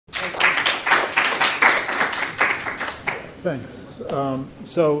Thanks.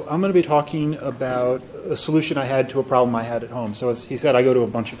 So I'm going to be talking about a solution I had to a problem I had at home. So as he said, I go to a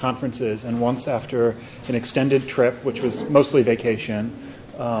bunch of conferences, and once after an extended trip, which was mostly vacation,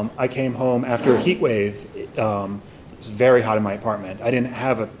 I came home after a heat wave. It was very hot in my apartment. I didn't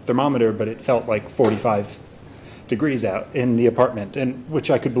have a thermometer, but it felt like 45 degrees out in the apartment, and which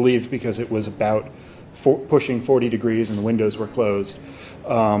I could believe because it was about pushing 40 degrees and the windows were closed.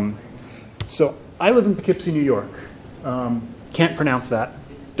 So I live in Poughkeepsie, New York. Can't pronounce that.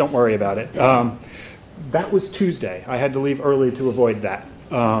 Don't worry about it. That was Tuesday. I had to leave early to avoid that.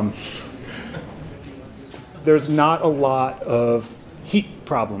 There's not a lot of heat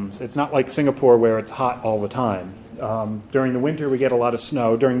problems. It's not like Singapore where it's hot all the time. During the winter, we get a lot of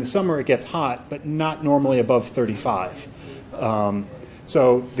snow. During the summer, it gets hot, but not normally above 35.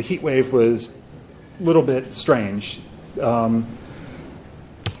 So the heat wave was a little bit strange.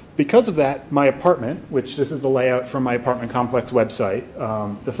 Because of that, my apartment, which this is the layout from my apartment complex website,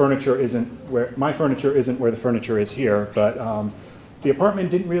 the furniture isn't where my furniture isn't where the furniture is here, but the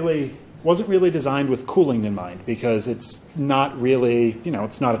apartment wasn't really designed with cooling in mind because it's not really,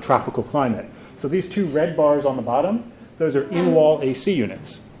 it's not a tropical climate. So these two red bars on the bottom, those are in-wall AC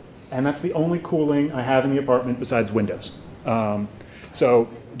units, and that's the only cooling I have in the apartment besides windows. So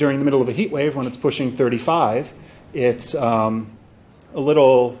during the middle of a heat wave, when it's pushing 35, it's a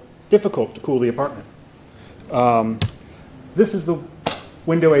little difficult to cool the apartment. This is the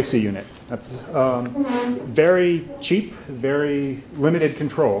window AC unit. That's very cheap, very limited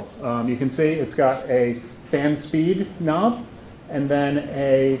control. You can see it's got a fan speed knob and then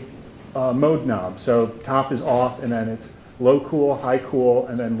a mode knob. So top is off, and then it's low cool, high cool,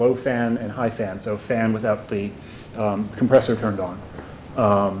 and then low fan and high fan. So fan without the compressor turned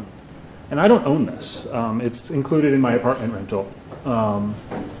on. And I don't own this. It's included in my apartment rental.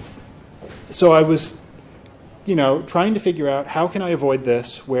 So I was, trying to figure out how can I avoid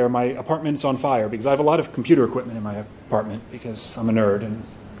this where my apartment's on fire, because I have a lot of computer equipment in my apartment because I'm a nerd and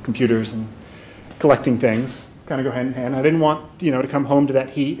computers and collecting things kind of go hand in hand. I didn't want, to come home to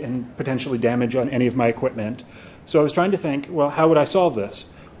that heat and potentially damage on any of my equipment. So I was trying to think, well, how would I solve this?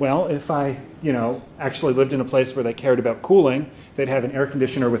 Well, if I, actually lived in a place where they cared about cooling, they'd have an air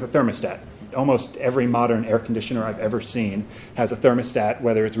conditioner with a thermostat. Almost every modern air conditioner I've ever seen has a thermostat,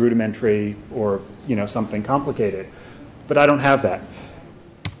 whether it's rudimentary or something complicated. But I don't have that.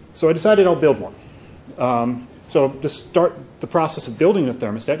 So I decided I'll build one. So to start the process of building a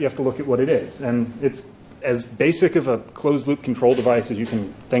thermostat, you have to look at what it is. And it's as basic of a closed-loop control device as you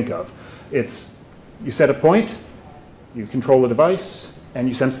can think of. You set a point, you control the device, and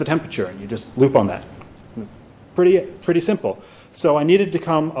you sense the temperature, and you just loop on that. It's pretty simple. So I needed to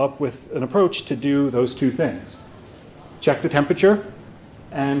come up with an approach to do those two things. Check the temperature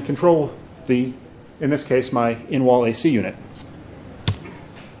and control in this case, my in-wall AC unit.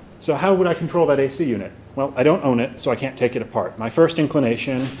 So how would I control that AC unit? Well, I don't own it, so I can't take it apart. My first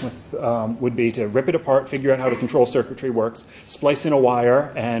inclination would be to rip it apart, figure out how the control circuitry works, splice in a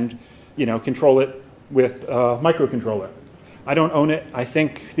wire, and control it with a microcontroller. I don't own it. I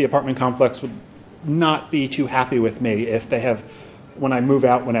think the apartment complex would not be too happy with me if they have, when I move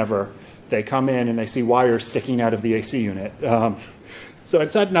out whenever, they come in and they see wires sticking out of the AC unit. So I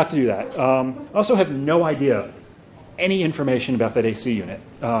decided not to do that. I also have no idea any information about that AC unit.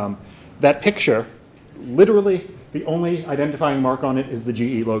 That picture, literally the only identifying mark on it is the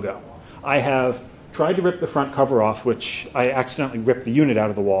GE logo. I have tried to rip the front cover off, which I accidentally ripped the unit out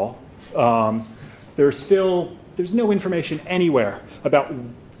of the wall. There's no information anywhere about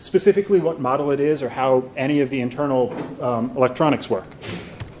specifically what model it is or how any of the internal electronics work.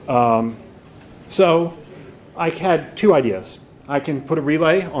 So I had two ideas. I can put a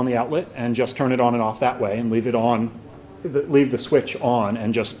relay on the outlet and just turn it on and off that way and leave the switch on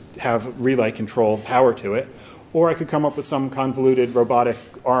and just have relay control power to it. Or I could come up with some convoluted robotic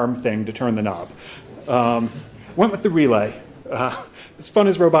arm thing to turn the knob. Went with the relay. As fun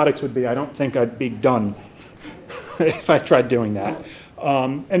as robotics would be, I don't think I'd be done if I tried doing that.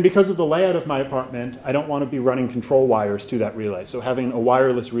 And because of the layout of my apartment, I don't want to be running control wires to that relay. So having a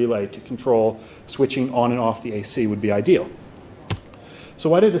wireless relay to control switching on and off the AC would be ideal. So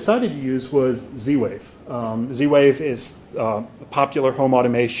what I decided to use was Z-Wave. Z-Wave is a popular home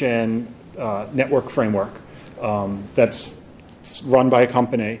automation network framework that's run by a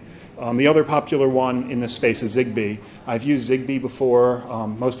company. The other popular one in this space is Zigbee. I've used Zigbee before,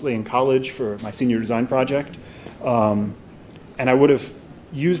 mostly in college for my senior design project. And I would have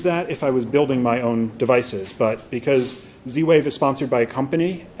used that if I was building my own devices. But because Z-Wave is sponsored by a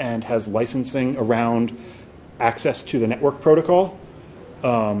company and has licensing around access to the network protocol,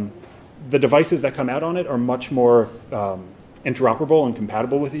 the devices that come out on it are much more interoperable and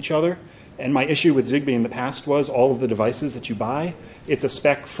compatible with each other. And my issue with Zigbee in the past was all of the devices that you buy, it's a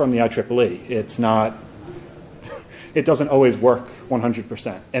spec from the IEEE. It's not, it doesn't always work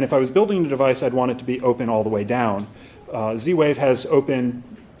 100%. And if I was building a device, I'd want it to be open all the way down. Z-Wave has open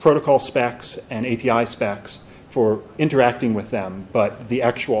protocol specs and API specs for interacting with them, but the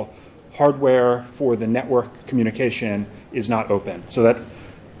actual hardware for the network communication is not open. So that,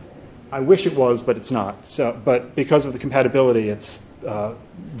 I wish it was, but it's not. So, but because of the compatibility, it's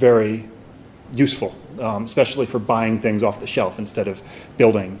very useful, especially for buying things off the shelf instead of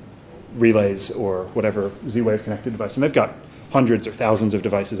building relays or whatever Z-Wave connected device. And they've got hundreds or thousands of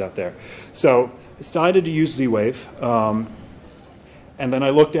devices out there. So I decided to use Z-Wave, and then I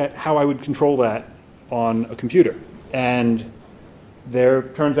looked at how I would control that on a computer. And there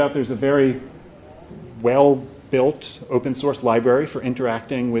turns out there's a very well-built open source library for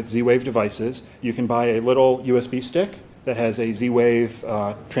interacting with Z-Wave devices. You can buy a little USB stick that has a Z-Wave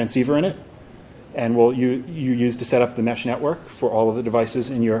transceiver in it, and you use to set up the mesh network for all of the devices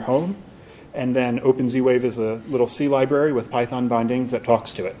in your home. And then OpenZ-Wave is a little C library with Python bindings that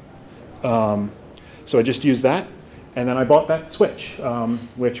talks to it. So I just used that. And then I bought that switch,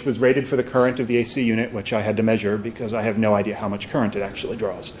 which was rated for the current of the AC unit, which I had to measure because I have no idea how much current it actually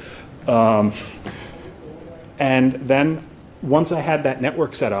draws. And then once I had that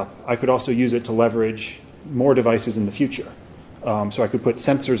network set up, I could also use it to leverage more devices in the future. So I could put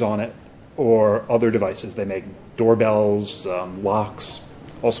sensors on it or other devices. They make doorbells, locks,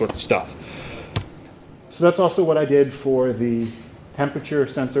 all sorts of stuff. So that's also what I did for the temperature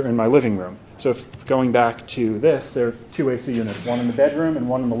sensor in my living room. So going back to this, there are two AC units, one in the bedroom and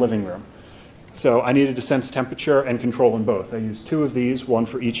one in the living room. So I needed to sense temperature and control in both. I used two of these, one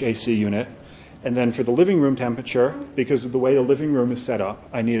for each AC unit. And then for the living room temperature, because of the way the living room is set up,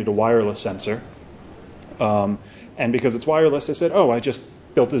 I needed a wireless sensor. And because it's wireless, I said, oh, I just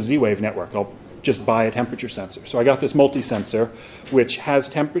built a Z-Wave network. I'll just buy a temperature sensor. So I got this multi-sensor, which has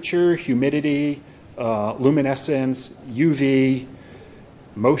temperature, humidity, luminescence, UV,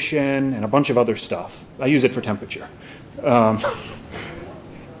 motion, and a bunch of other stuff. I use it for temperature. And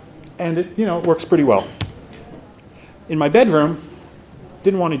it, it works pretty well. In my bedroom,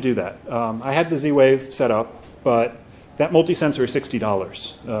 didn't want to do that. I had the Z-Wave set up, but that multi-sensor is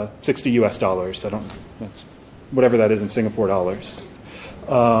 $60, 60 US dollars. That's whatever that is in Singapore dollars.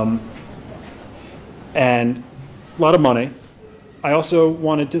 And a lot of money. I also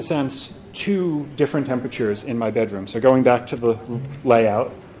wanted to sense two different temperatures in my bedroom. So going back to the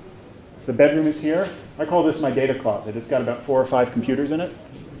layout, the bedroom is here. I call this my data closet. It's got about 4 or 5 computers in it,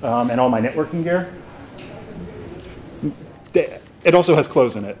 and all my networking gear. It also has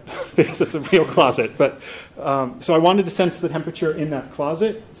clothes in it because it's a real closet. But so I wanted to sense the temperature in that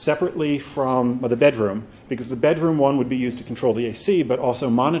closet separately from the bedroom, because the bedroom one would be used to control the AC, but also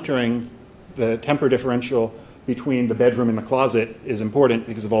monitoring the temper differential between the bedroom and the closet is important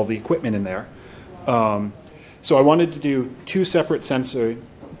because of all the equipment in there. So I wanted to do two different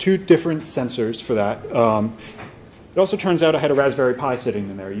sensors for that. It also turns out I had a Raspberry Pi sitting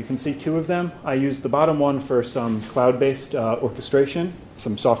in there. You can see 2 of them. I used the bottom one for some cloud-based orchestration,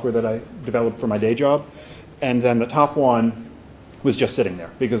 some software that I developed for my day job. And then the top one was just sitting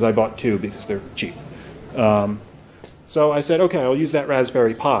there because I bought 2 because they're cheap. So I said, okay, I'll use that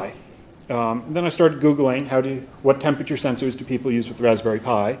Raspberry Pi. Then I started Googling what temperature sensors do people use with Raspberry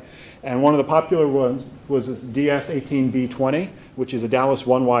Pi. And one of the popular ones was this DS18B20, which is a Dallas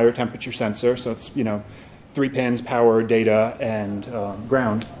one-wire temperature sensor. So it's 3 pins, power, data, and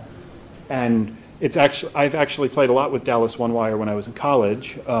ground. And I've actually played a lot with Dallas one-wire when I was in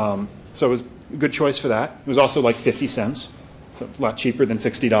college. So it was a good choice for that. It was also like 50 cents, so a lot cheaper than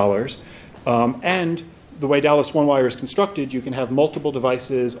 $60. And the way Dallas one-wire is constructed, you can have multiple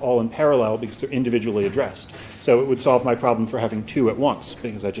devices all in parallel because they're individually addressed. So it would solve my problem for having 2 at once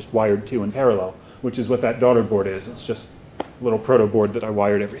because I just wired 2 in parallel, which is what that daughter board is. It's just a little proto board that I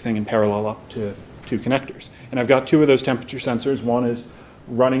wired everything in parallel up to 2 connectors. And I've got 2 of those temperature sensors. One is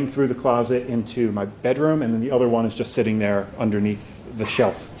running through the closet into my bedroom, and then the other one is just sitting there underneath the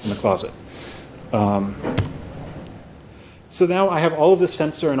shelf in the closet. So now I have all of this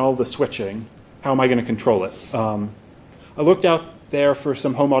sensor and all of the switching. How am I going to control it? I looked out there for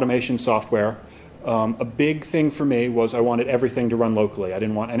some home automation software. A big thing for me was I wanted everything to run locally. I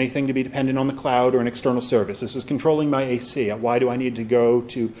didn't want anything to be dependent on the cloud or an external service. This is controlling my AC. Why do I need to go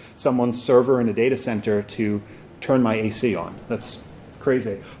to someone's server in a data center to turn my AC on? That's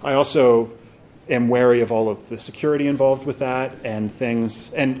crazy. I also am wary of all of the security involved with that and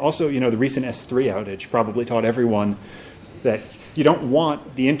things. And also, the recent S3 outage probably taught everyone that you don't want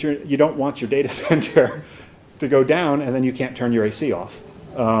you don't want your data center to go down and then you can't turn your AC off.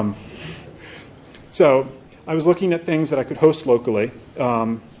 So I was looking at things that I could host locally.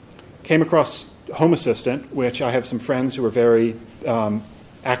 Came across Home Assistant, which I have some friends who are very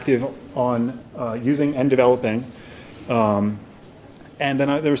active on using and developing. And then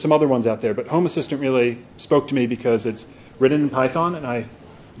there were some other ones out there, but Home Assistant really spoke to me because it's written in Python, and I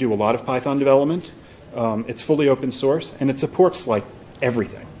do a lot of Python development. It's fully open source, and it supports like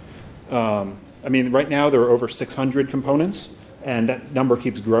everything. I mean, right now there are over 600 components, and that number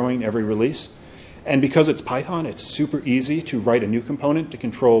keeps growing every release. And because it's Python, it's super easy to write a new component to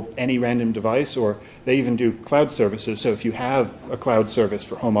control any random device, or they even do cloud services. So if you have a cloud service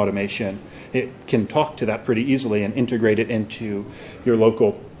for home automation, it can talk to that pretty easily and integrate it into your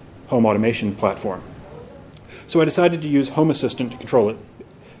local home automation platform. So I decided to use Home Assistant to control it.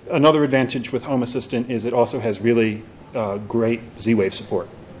 Another advantage with Home Assistant is it also has really great Z-Wave support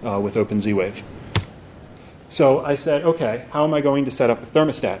with OpenZ-Wave. So I said, okay, how am I going to set up a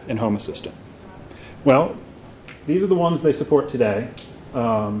thermostat in Home Assistant? Well, these are the ones they support today.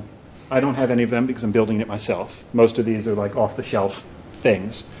 I don't have any of them because I'm building it myself. Most of these are like off-the-shelf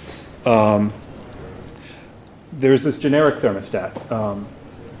things. There's this generic thermostat,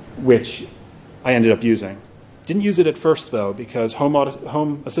 which I ended up using. Didn't use it at first, though, because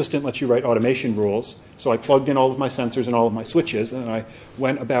Home Assistant lets you write automation rules. So I plugged in all of my sensors and all of my switches, and I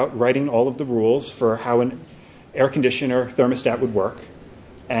went about writing all of the rules for how an air conditioner thermostat would work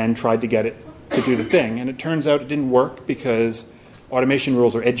and tried to get it to do the thing. And it turns out it didn't work because automation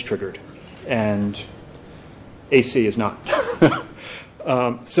rules are edge-triggered, and AC is not.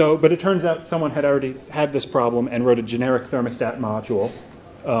 But it turns out someone had already had this problem and wrote a generic thermostat module,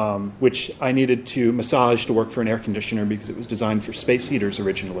 which I needed to massage to work for an air conditioner because it was designed for space heaters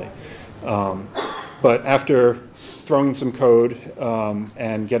originally. But after throwing some code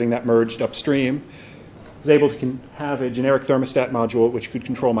and getting that merged upstream, I was able to have a generic thermostat module which could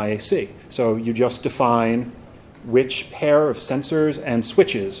control my AC. So you just define which pair of sensors and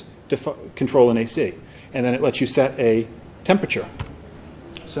switches control an AC. And then it lets you set a temperature.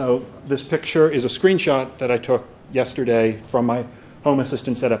 So this picture is a screenshot that I took yesterday from my Home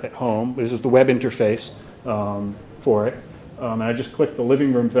Assistant setup at home. This is the web interface for it. And I just clicked the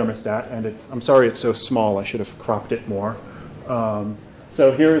living room thermostat, and I'm sorry it's so small. I should have cropped it more.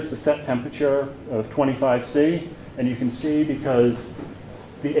 So here is the set temperature of 25°C, and you can see because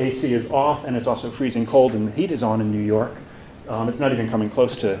the AC is off and it's also freezing cold and the heat is on in New York, it's not even coming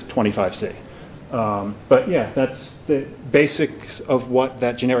close to 25°C. But yeah, that's the basics of what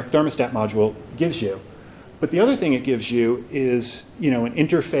that generic thermostat module gives you. But the other thing it gives you is, an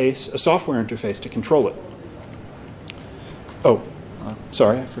interface, a software interface to control it. Oh,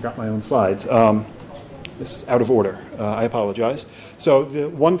 sorry, I forgot my own slides. This is out of order. I apologize. So the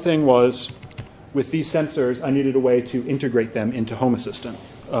one thing was, with these sensors, I needed a way to integrate them into Home Assistant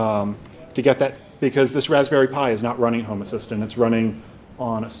to get that, because this Raspberry Pi is not running Home Assistant. It's running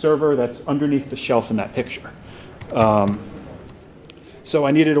on a server that's underneath the shelf in that picture. So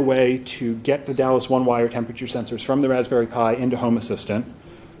I needed a way to get the Dallas one-wire temperature sensors from the Raspberry Pi into Home Assistant.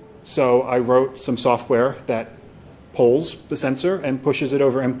 So I wrote some software that polls the sensor and pushes it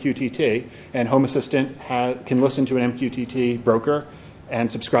over MQTT, and Home Assistant can listen to an MQTT broker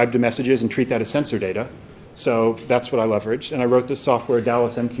and subscribe to messages and treat that as sensor data. So that's what I leveraged, and I wrote this software,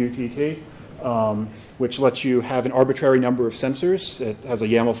 Dallas MQTT, which lets you have an arbitrary number of sensors. It has a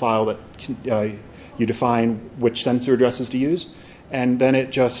YAML file that you define which sensor addresses to use, and then it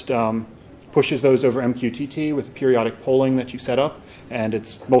just pushes those over MQTT with periodic polling that you set up, and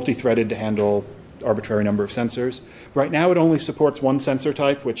it's multi-threaded to handle arbitrary number of sensors. Right now it only supports one sensor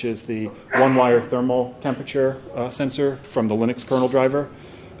type, which is the one-wire thermal temperature sensor from the Linux kernel driver.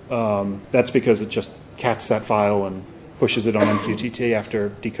 That's because it just cats that file and pushes it on MQTT after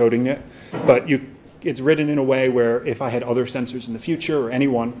decoding it. But it's written in a way where if I had other sensors in the future, or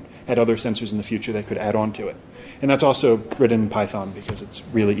anyone had other sensors in the future, they could add on to it. And that's also written in Python because it's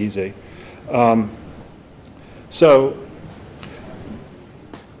really easy. So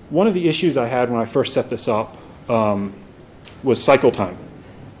one of the issues I had when I first set this up was cycle time.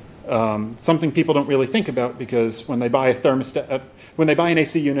 Something people don't really think about, because when they buy a thermostat, when they buy an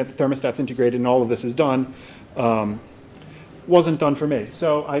AC unit, the thermostat's integrated and all of this is done, wasn't done for me.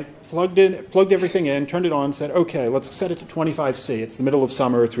 So I plugged everything in, turned it on, said, okay, let's set it to 25°C. It's the middle of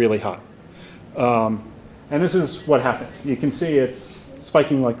summer, it's really hot. And this is what happened. You can see it's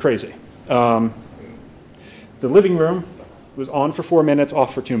spiking like crazy. The living room was on for 4 minutes,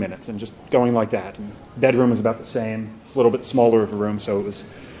 off for 2 minutes, and just going like that. And bedroom was about the same. It's a little bit smaller of a room, so it was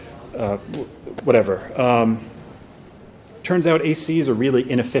whatever. turns out ACs are really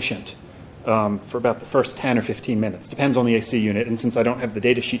inefficient for about the first 10 or 15 minutes. Depends on the AC unit, and since I don't have the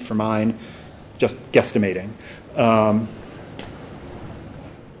data sheet for mine, just guesstimating.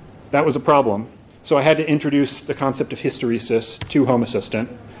 That was a problem. So I had to introduce the concept of hysteresis to Home Assistant,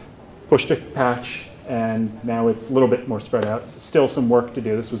 pushed a patch, and now it's a little bit more spread out. Still some work to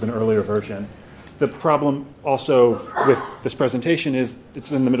do. This was an earlier version. The problem also with this presentation is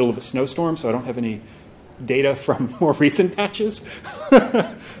it's in the middle of a snowstorm, so I don't have any data from more recent patches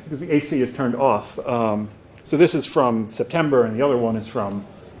because the AC is turned off. So this is from September, and the other one is from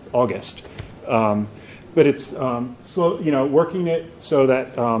August. But it's slow, working it so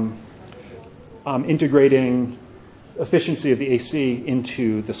that I'm integrating efficiency of the AC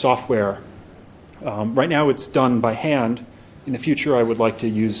into the software. Right now it's done by hand. In the future, I would like to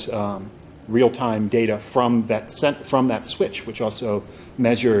use real-time data from that switch, which also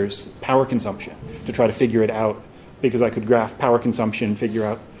measures power consumption, to try to figure it out, because I could graph power consumption, figure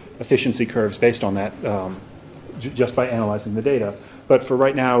out efficiency curves based on that just by analyzing the data. But for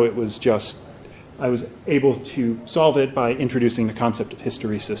right now, it was just, I was able to solve it by introducing the concept of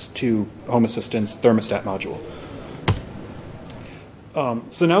hysteresis to Home Assistant's thermostat module.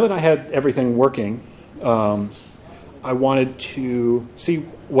 So now that I had everything working, I wanted to see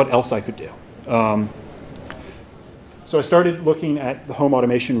what else I could do. So I started looking at the home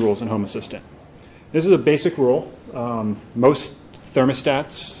automation rules in Home Assistant. This is a basic rule. Most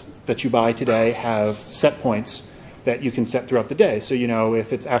thermostats that you buy today have set points that you can set throughout the day. So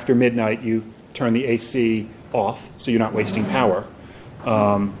if it's after midnight, you turn the AC off so you're not wasting power.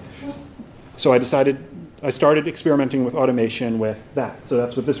 So I started experimenting with automation with that. So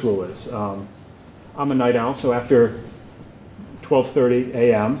that's what this rule is. I'm a night owl, so after 12:30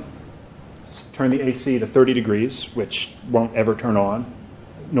 a.m., turn the AC to 30 degrees, which won't ever turn on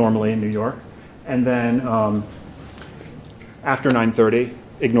normally in New York. And then after 9:30,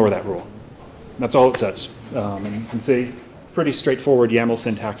 ignore that rule. That's all it says. And you can see it's pretty straightforward YAML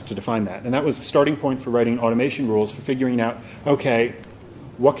syntax to define that. And that was the starting point for writing automation rules, for figuring out, okay,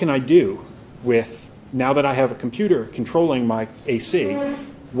 what can I do with, now that I have a computer controlling my AC,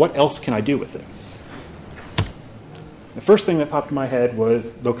 what else can I do with it? The first thing that popped in my head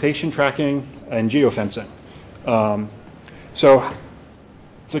was location tracking and geofencing. So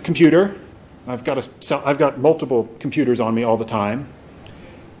it's a computer. I've got multiple computers on me all the time.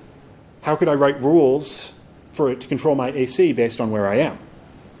 How could I write rules for it to control my AC based on where I am?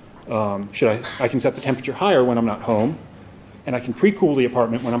 I can set the temperature higher when I'm not home, and I can pre-cool the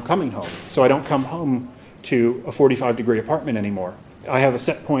apartment when I'm coming home, so I don't come home to a 45-degree apartment anymore. I have a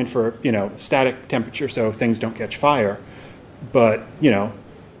set point for static temperature so things don't catch fire, but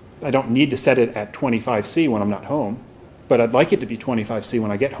I don't need to set it at 25 C when I'm not home, but I'd like it to be 25 C when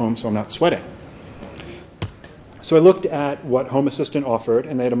I get home so I'm not sweating. So I looked at what Home Assistant offered,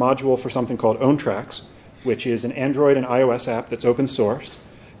 and they had a module for something called OwnTracks, which is an Android and iOS app that's open source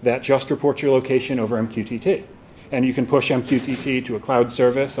that just reports your location over MQTT. And you can push MQTT to a cloud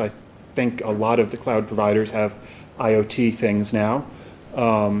service. I think a lot of the cloud providers have IoT things now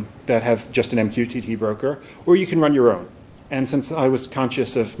that have just an MQTT broker, or you can run your own. And since I was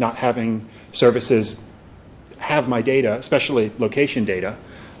conscious of not having services have my data, especially location data,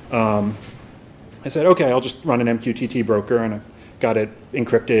 I said, okay, I'll just run an MQTT broker, and I've got it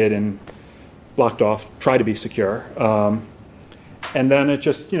encrypted and blocked off, try to be secure. And then it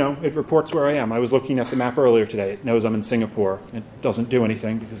just, it reports where I am. I was looking at the map earlier today. It knows I'm in Singapore. It doesn't do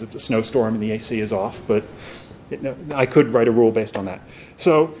anything because it's a snowstorm and the AC is off, but I could write a rule based on that.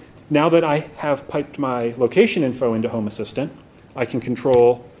 So now that I have piped my location info into Home Assistant, I can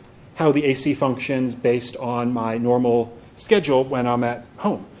control how the AC functions based on my normal schedule when I'm at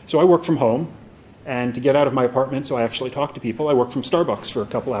home. So I work from home, and to get out of my apartment so I actually talk to people, I work from Starbucks for a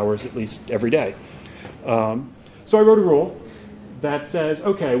couple hours at least every day. So I wrote a rule that says,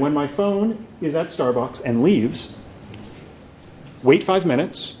 okay, when my phone is at Starbucks and leaves, wait 5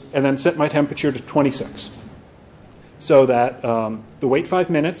 minutes and then set my temperature to 26. So that the wait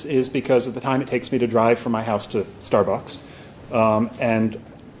 5 minutes is because of the time it takes me to drive from my house to Starbucks, and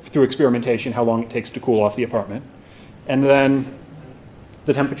through experimentation, how long it takes to cool off the apartment. And then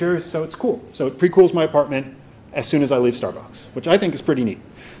the temperature is so it's cool. So it pre-cools my apartment as soon as I leave Starbucks, which I think is pretty neat.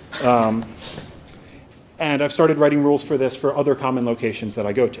 And I've started writing rules for this for other common locations that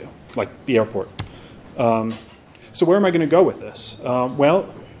I go to, like the airport. So where am I going to go with this?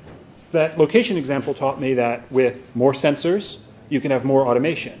 Well, that location example taught me that with more sensors, you can have more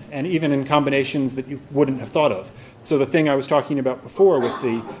automation, and even in combinations that you wouldn't have thought of. So the thing I was talking about before with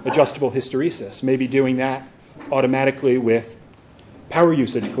the adjustable hysteresis, maybe doing that automatically with power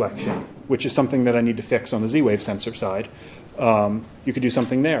usage collection, which is something that I need to fix on the Z-Wave sensor side. You could do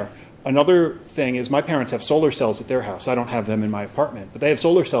something there. Another thing is my parents have solar cells at their house. I don't have them in my apartment, but they have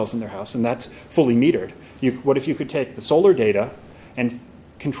solar cells in their house, and that's fully metered. What if you could take the solar data and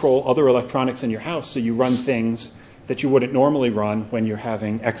control other electronics in your house so you run things that you wouldn't normally run when you're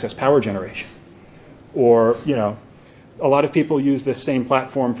having excess power generation? Or, you know, a lot of people use this same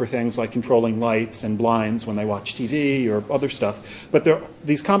platform for things like controlling lights and blinds when they watch TV or other stuff. But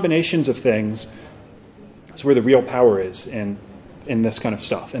these combinations of things is where the real power is in this kind of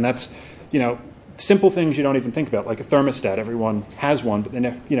stuff. And that's, you know, simple things you don't even think about, like a thermostat. Everyone has one, but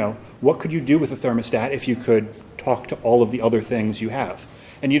then, you know, what could you do with a thermostat if you could talk to all of the other things you have?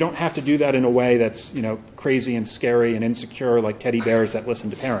 And you don't have to do that in a way that's, you know, crazy and scary and insecure like teddy bears that listen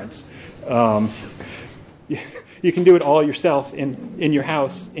to parents. You can do it all yourself in your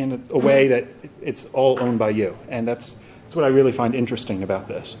house in a way that it's all owned by you. And that's what I really find interesting about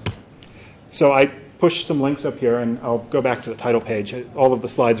this. So I pushed some links up here, and I'll go back to the title page. All of the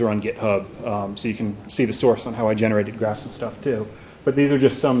slides are on GitHub, so you can see the source on how I generated graphs and stuff too. But these are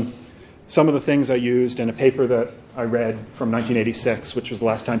just some of the things I used in a paper that I read from 1986, which was the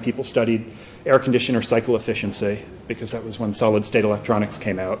last time people studied air conditioner cycle efficiency, because that was when solid-state electronics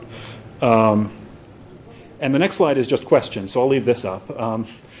came out. And the next slide is just questions, so I'll leave this up.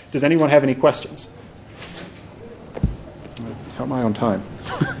 Does anyone have any questions? How am I on time?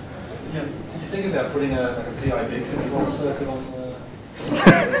 Yeah. Did you think about putting a PID control circuit on the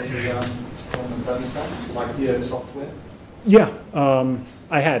thermostat, like the software? Yeah,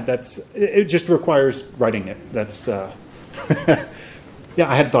 I had. It just requires writing it. That's yeah,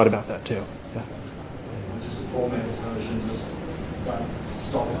 I had thought about that too. Yeah. Just a poor man's version, just don't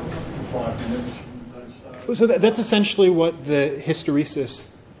stop for 5 minutes. So that's essentially what the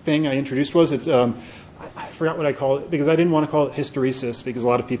hysteresis thing I introduced was. It's I forgot what I called it, because I didn't want to call it hysteresis because a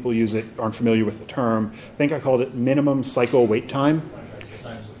lot of people aren't familiar with the term. I think I called it minimum cycle wait time.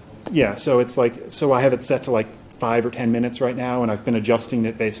 Yeah, so it's like, so I have it set to like 5 or 10 minutes right now, and I've been adjusting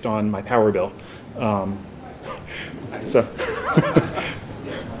it based on my power bill. So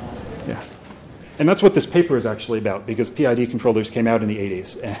yeah. And that's what this paper is actually about, because PID controllers came out in the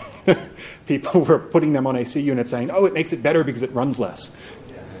 80s. And people were putting them on AC units saying, oh, it makes it better because it runs less.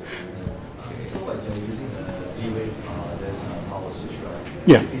 So like you're using the Z-Wave, there's a power switch, right?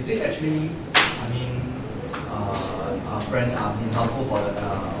 Yeah. Is it actually, I mean, a friend helpful for the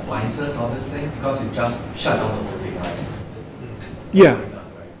appliances or this thing? Because it just shut down the whole thing, right? Yeah.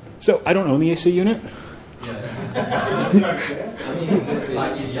 So I don't own the AC unit. Yeah. I mean,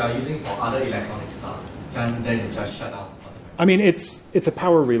 like if you are using for other electronic stuff, then it just shut down. I mean, it's a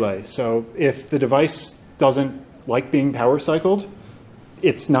power relay. So if the device doesn't like being power cycled,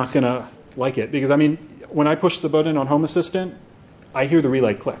 it's not going to like it. Because, I mean, when I push the button on Home Assistant, I hear the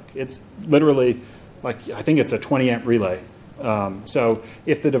relay click. It's literally like, I think it's a 20 amp relay. So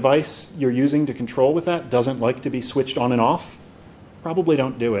if the device you're using to control with that doesn't like to be switched on and off, probably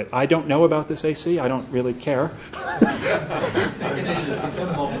don't do it. I don't know about this AC. I don't really care.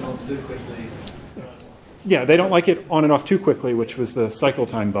 Yeah, they don't like it on and off too quickly, which was the cycle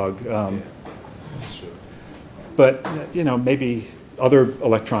time bug. But, you know, maybe other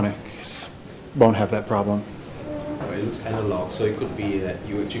electronics won't have that problem. It looks analog, so it could be that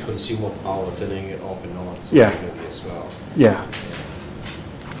you actually consume more power turning it off and on. So yeah. As well. Yeah.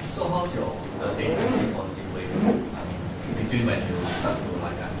 So how's your data sync on Z-Wave? I mean, between when you start to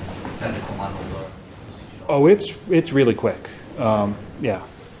like send the command over? Oh, it's really quick. Yeah.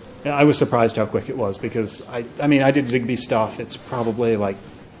 I was surprised how quick it was, because I mean, I did Zigbee stuff. It's probably like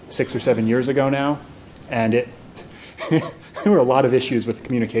 6 or 7 years ago now, and there were a lot of issues with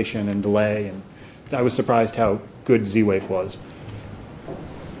communication and delay, and I was surprised how good Z-Wave was.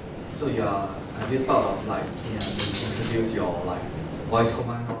 So have you thought of like introduce your like voice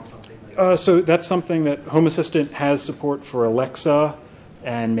command or something? So that's something that Home Assistant has support for Alexa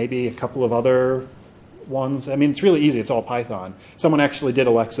and maybe a couple of other ones. I mean, it's really easy. It's all Python. Someone actually did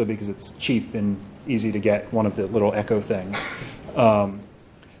Alexa because it's cheap and easy to get, one of the little Echo things.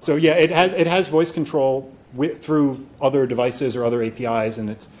 So yeah, it has voice control through other devices or other APIs, and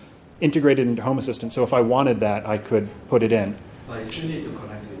it's integrated into Home Assistant. So if I wanted that, I could put it in. But you still need to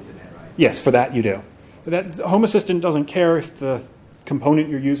connect to the internet, right? Yes, for that you do. That Home Assistant doesn't care if the component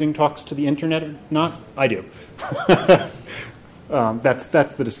you're using talks to the internet or not. I do. That's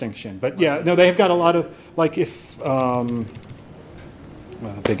the distinction. But yeah, no, they've got a lot of, like if, well,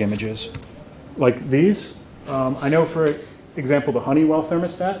 big images. Like these, I know for example, the Honeywell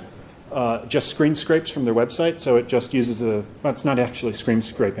thermostat just screen scrapes from their website. So it just uses well, it's not actually screen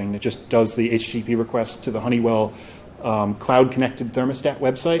scraping. It just does the HTTP request to the Honeywell cloud-connected thermostat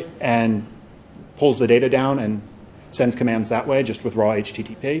website and pulls the data down and sends commands that way, just with raw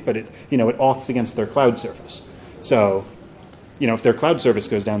HTTP. But it auths against their cloud service. So, if their cloud service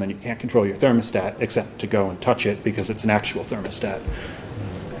goes down, then you can't control your thermostat except to go and touch it because it's an actual thermostat.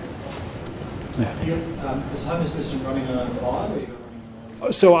 Yeah. Is Home Assistant running on a file, or are you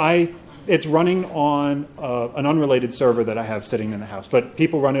running on? It's running on an unrelated server that I have sitting in the house. But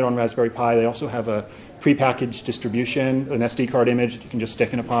people run it on Raspberry Pi. They also have a prepackaged distribution, an SD card image that you can just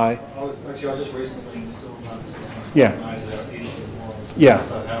stick in a Pi. I just recently installed Home Assistant. Yeah. I realized how easy it was. Yeah.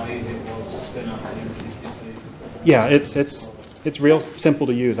 Also how easy it was to spin up the MQTT. Yeah, it's real simple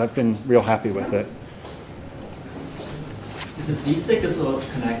to use. I've been real happy with it. Is the Z-Stick also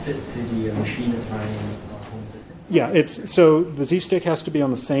connected to the machine that's running Home Assistant? Yeah, so the Z-Stick has to be on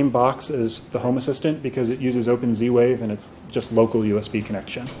the same box as the Home Assistant because it uses Open Z-Wave and it's just local USB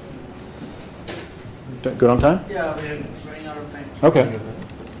connection. Good on time? Yeah, we're running out of time. Okay.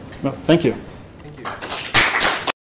 Well, thank you.